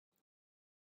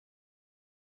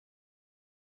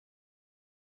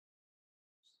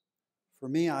For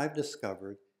me, I've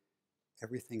discovered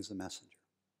everything's a messenger.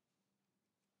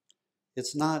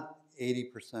 It's not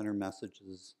 80% are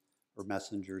messages or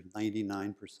messengers,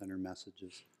 99% are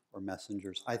messages or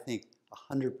messengers. I think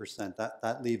 100%,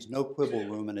 that leaves no quibble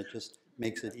room, and it just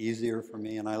makes it easier for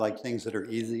me, and I like things that are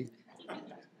easy.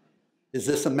 Is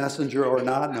this a messenger or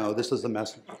not? No, this is a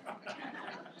messenger.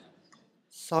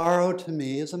 Sorrow to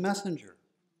me is a messenger.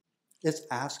 It's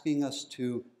asking us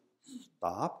to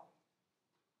stop,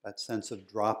 that sense of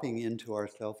dropping into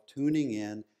ourselves, tuning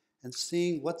in, and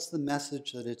seeing what's the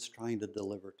message that it's trying to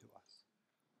deliver to us.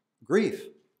 Grief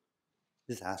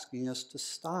is asking us to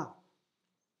stop.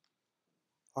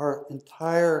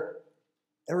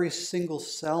 Every single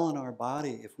cell in our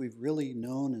body, if we've really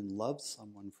known and loved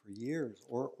someone for years,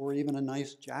 or even a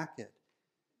nice jacket,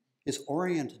 is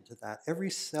oriented to that.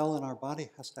 Every cell in our body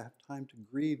has to have time to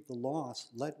grieve the loss,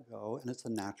 let go, and it's a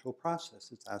natural process.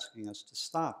 It's asking us to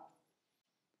stop.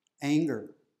 Anger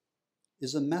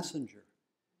is a messenger.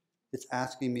 It's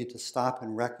asking me to stop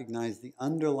and recognize the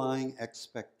underlying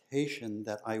expectation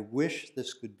that I wish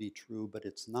this could be true, but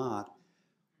it's not.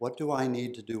 What do I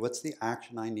need to do? What's the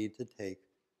action I need to take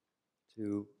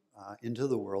into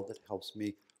the world that helps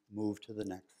me move to the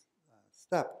next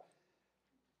step?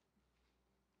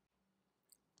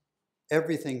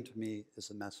 Everything to me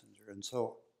is a messenger, and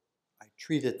so I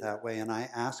treat it that way, and I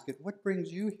ask it, what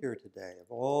brings you here today? Of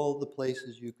all the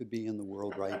places you could be in the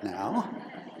world right now,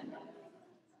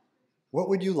 what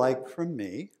would you like from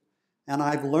me? And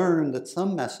I've learned that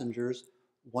some messengers,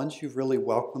 once you've really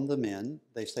welcomed them in,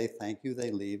 they say thank you, they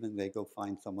leave, and they go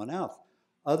find someone else.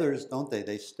 Others, don't they?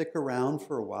 They stick around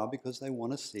for a while because they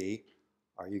want to see,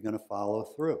 are you going to follow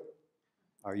through?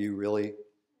 Are you really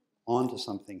onto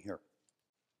something here?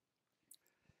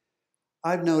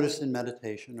 I've noticed in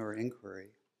meditation or inquiry,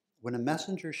 when a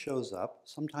messenger shows up,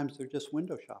 sometimes they're just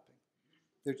window shopping.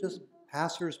 They're just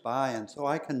passers-by, and so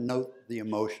I can note the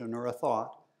emotion or a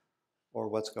thought or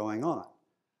what's going on.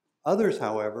 Others,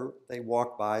 however, they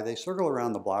walk by, they circle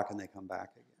around the block, and they come back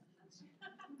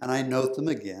again. And I note them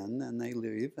again, and they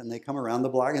leave, and they come around the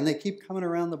block, and they keep coming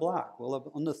around the block.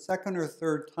 Well, on the second or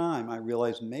third time, I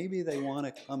realize maybe they want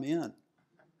to come in.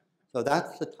 So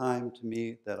that's the time to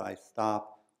me that I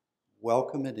stop,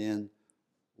 welcome it in,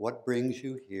 what brings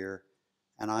you here?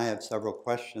 And I have several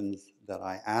questions that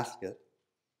I ask it.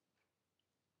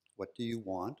 What do you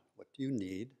want? What do you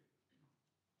need?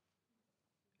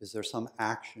 Is there some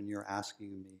action you're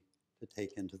asking me to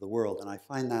take into the world? And I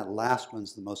find that last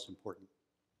one's the most important.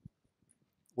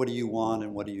 What do you want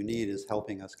and what do you need is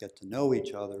helping us get to know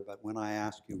each other. But when I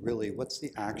ask you really, what's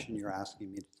the action you're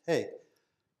asking me to take?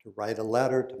 To write a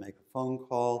letter, to make a phone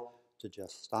call, to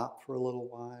just stop for a little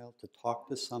while, to talk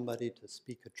to somebody, to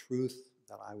speak a truth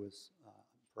that I was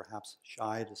perhaps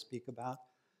shy to speak about.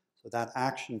 So that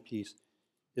action piece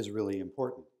is really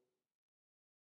important.